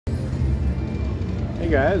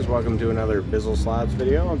guys, welcome to another Bizzle Slots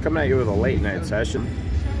video. I'm coming at you with a late night session.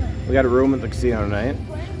 We got a room at the casino tonight.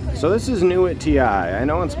 So this is new at TI. I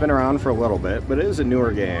know it's been around for a little bit, but it is a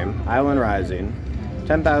newer game. Island Rising,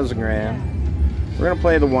 10,000 grand. We're gonna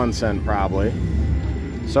play the 1 cent probably.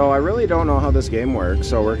 So I really don't know how this game works,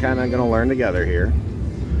 so we're kind of gonna learn together here.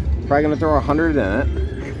 Probably gonna throw 100 in it.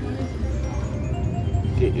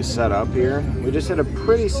 Get you set up here. We just hit a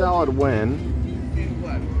pretty solid win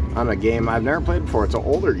on a game I've never played before. It's an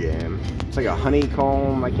older game. It's like a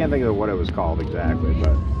honeycomb. I can't think of what it was called exactly,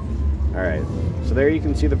 but alright. So there you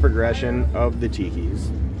can see the progression of the tikis.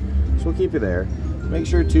 So we'll keep you there. Make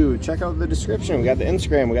sure to check out the description. We got the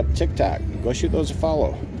Instagram, we got the TikTok. Go shoot those a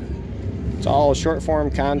follow. It's all short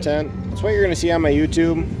form content. It's what you're gonna see on my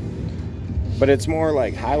YouTube, but it's more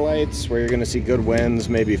like highlights where you're gonna see good wins,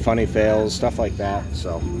 maybe funny fails, stuff like that.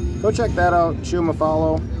 So go check that out, shoot them a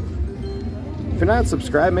follow. If you're not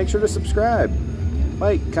subscribed, make sure to subscribe.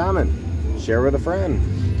 Like, comment, share with a friend.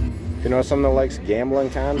 If you know someone that likes gambling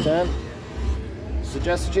content,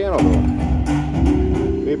 suggest the channel.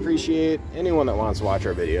 We appreciate anyone that wants to watch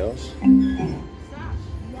our videos.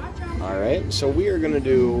 Alright, so we are going to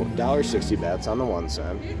do $1.60 bets on the 1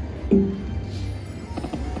 cent.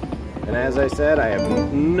 And as I said, I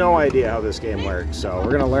have no idea how this game works, so we're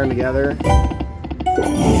going to learn together.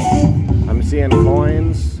 I'm seeing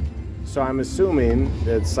coins. So I'm assuming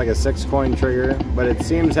it's like a 6-coin trigger, but it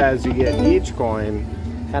seems as you get each coin,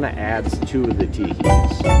 kind of adds to the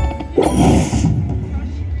tikis.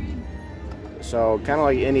 So kind of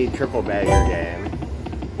like any triple bagger game.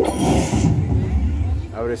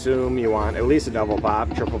 I would assume you want at least a double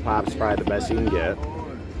pop. Triple pop's probably the best you can get.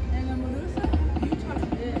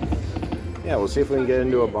 Yeah, we'll see if we can get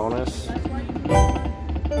into a bonus.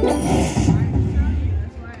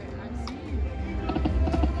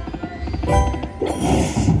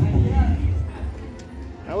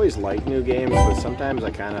 I always like new games, but sometimes I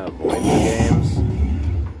kind of avoid new games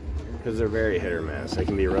because they're very hit or miss. They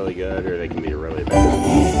can be really good or they can be really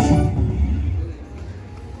bad.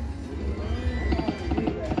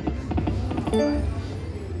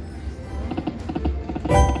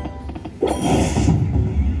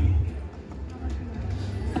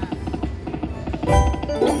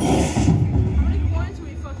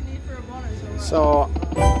 So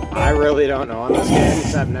I really don't know on this game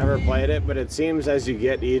because I've never played it, but it seems as you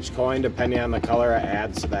get each coin, depending on the color, it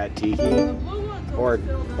adds to that tiki. Or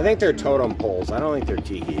I think they're totem poles. I don't think they're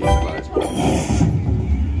tikis,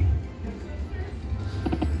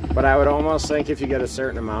 but I would almost think if you get a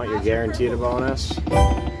certain amount, you're guaranteed a bonus.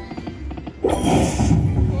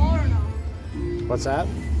 What's that?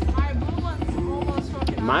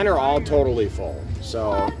 Mine are all totally full.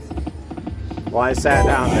 So, well, I sat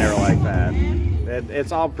down there like that.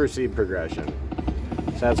 It's all perceived progression.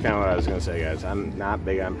 So that's kind of what I was going to say, guys. I'm not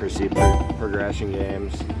big on perceived progression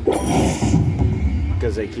games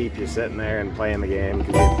because they keep you sitting there and playing the game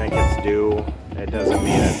because you think it's due. It doesn't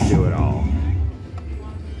mean it's due at all.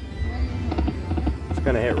 It's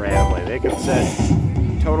going to hit randomly. They could sit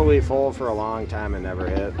totally full for a long time and never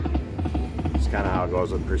hit. It's kind of how it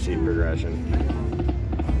goes with perceived progression.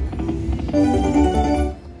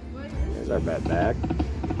 Here's our bet back.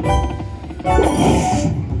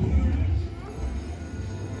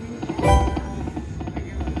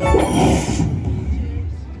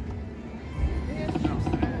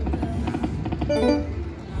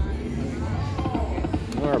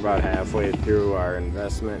 We're about halfway through our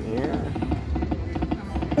investment here.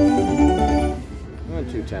 Went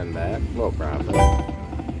 210 back, low profit. I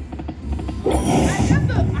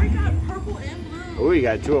got purple and blue. Ooh, you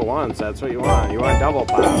got 2 at once. That's what you want. You want double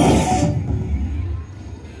pops.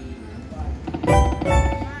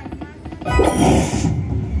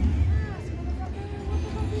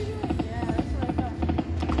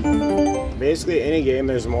 Basically, any game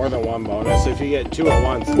there's more than one bonus. If you get 2 at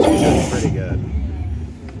once, it's usually pretty good.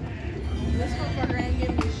 This motherfucker ain't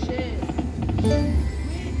giving me shit.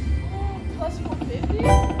 Plus 450?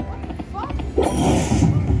 What the fuck?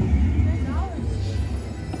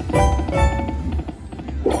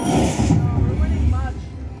 $10. We're winning much.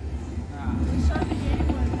 We started the game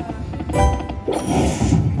with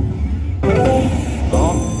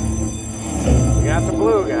Oh, we got the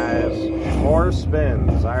blue, guys. 4 spins.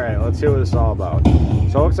 Alright, let's see what this is all about. So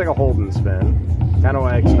it looks like a hold'em spin. Kind of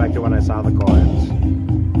what I expected when I saw the coins.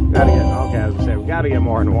 Gotta get, okay, I was gonna say, we gotta get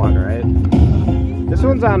more than 1, right? This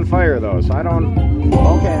one's on fire though, so I don't,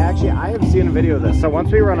 okay, actually, I have seen a video of this. So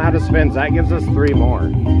once we run out of spins, that gives us 3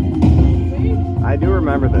 more. I do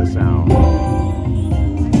remember this now.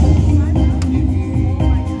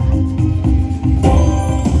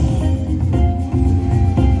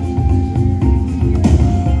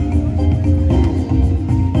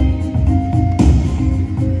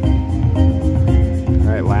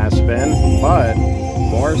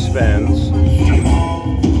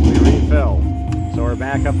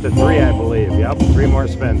 to 3, I believe. Yep, 3 more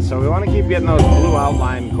spins. So we want to keep getting those blue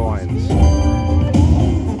outline coins.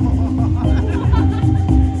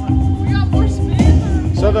 We got more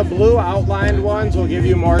spins? So the blue outlined ones will give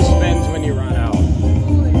you more spins when you run out.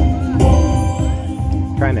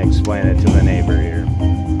 Trying to explain it to the neighbor here.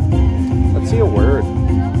 Let's see a word.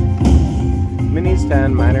 Minis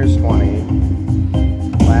 10, minors 20.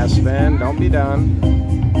 Last spin, don't be done.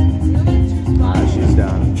 Ah, she's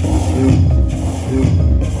done.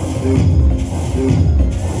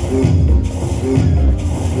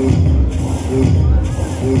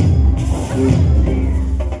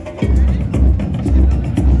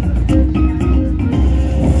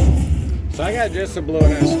 So I got just a blue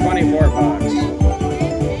and it's 24 bucks.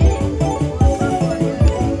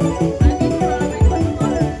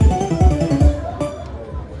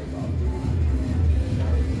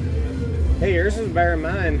 Hey, yours is better than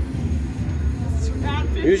mine.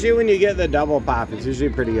 Usually when you get the double pop, it's usually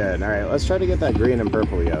pretty good. All right, let's try to get that green and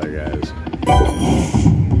purple together, guys.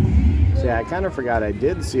 See, I kind of forgot I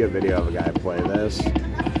did see a video of a guy play this.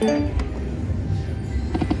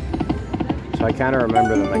 So I kind of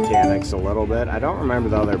remember the mechanics a little bit. I don't remember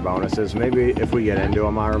the other bonuses. Maybe if we get into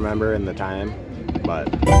them, I'll remember in the time. But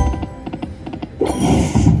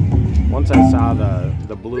once I saw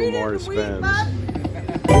the blue more spins.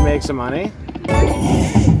 You make some money? Started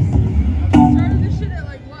this shit at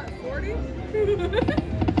like what, 40?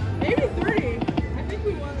 Maybe 3. I think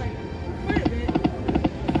we won like quite a bit.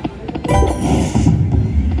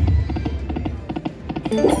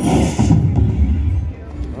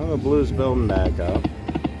 Well, the blue's building back up.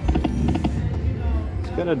 Let's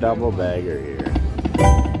get a double bagger here.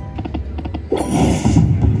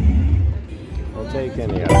 We'll take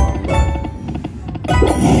any of them, but...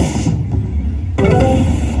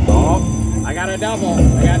 I got a double.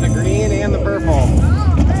 I got the green and the purple.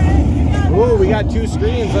 Ooh, we got 2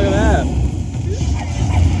 screens. Look at that.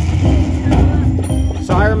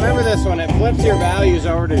 So I remember this one. It flips your values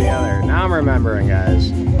over to the other. Now I'm remembering,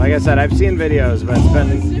 guys. Like I said, I've seen videos, but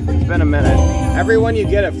it's been a minute. Every one you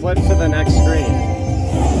get, it flips to the next screen.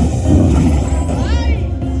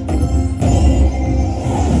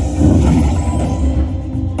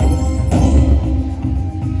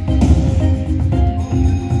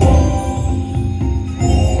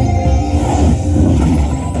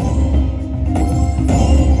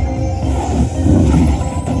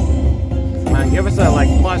 Give us a like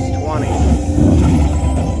plus 20.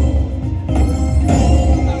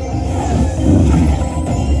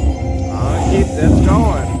 Oh, keep this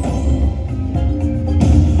going.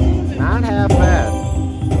 Not half bad.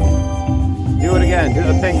 Do it again. Do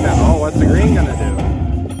the pink now. Oh, what's the green gonna do?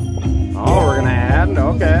 Oh, we're gonna add.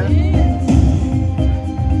 Okay.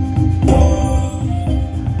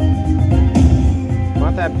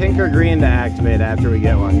 Want that pink or green to activate after we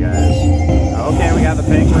get one, guys. Okay, we got the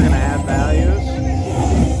pink. We're gonna add values.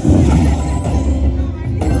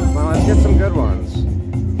 Well, let's get some good ones.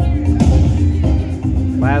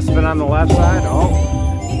 Last spin on the left side. Oh,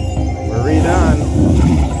 we're redone.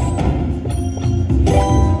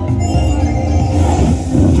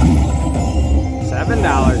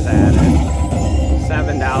 $7 added.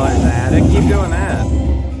 $7 added. Keep doing that.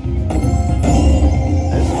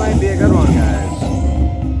 This might be a good one, guys.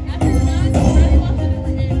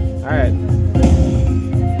 All right.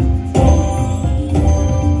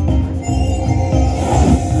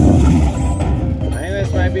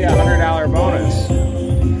 Might be a $100 bonus.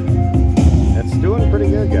 It's doing pretty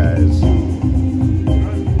good, guys.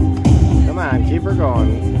 Come on, keep her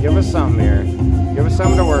going. Give us something here. Give us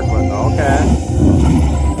something to work with. Okay.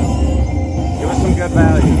 Give us some good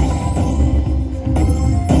values.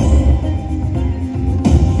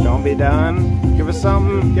 Don't be done. Give us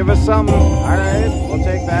something. Give us something. All right, we'll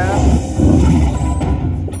take that.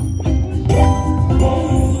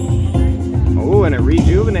 Oh, and it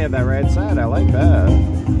rejuvenated that right side. I like that.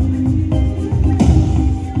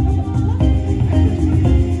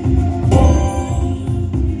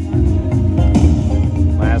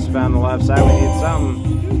 Last spin on the left side. We need something.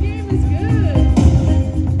 New game is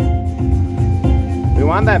good. We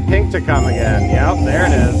want that pink to come again. Yep, there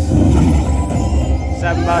it is.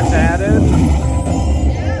 $7 added.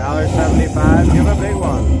 $1.75. Give a big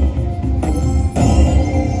one.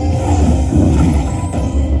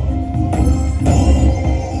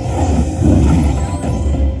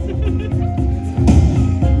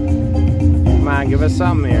 Give us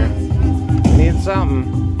something here. We need something.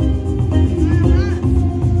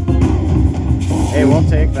 Hey, we'll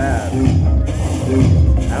take that.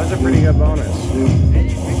 That was a pretty good bonus.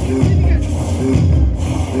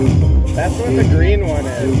 That's what the green one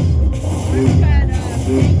is.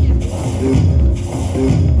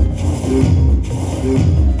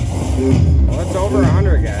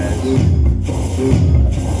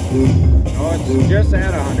 just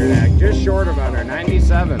at 100 act, just short of 100,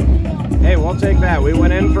 97. Hey, we'll take that. We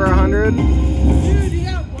went in for 100. Dude, you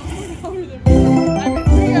got one more than me.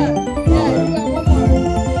 Yeah, you got one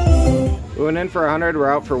more. We went in for 100,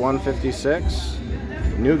 we're out for 156.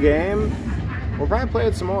 New game. We'll probably play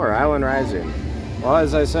it some more, Island Rising. Well,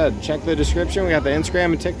 as I said, check the description. We got the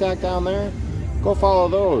Instagram and TikTok down there. Go follow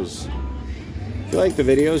those. If you like the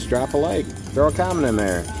videos, drop a like. Throw a comment in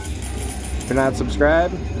there. If you're not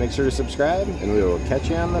subscribed, make sure to subscribe, and we will catch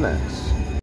you on the next.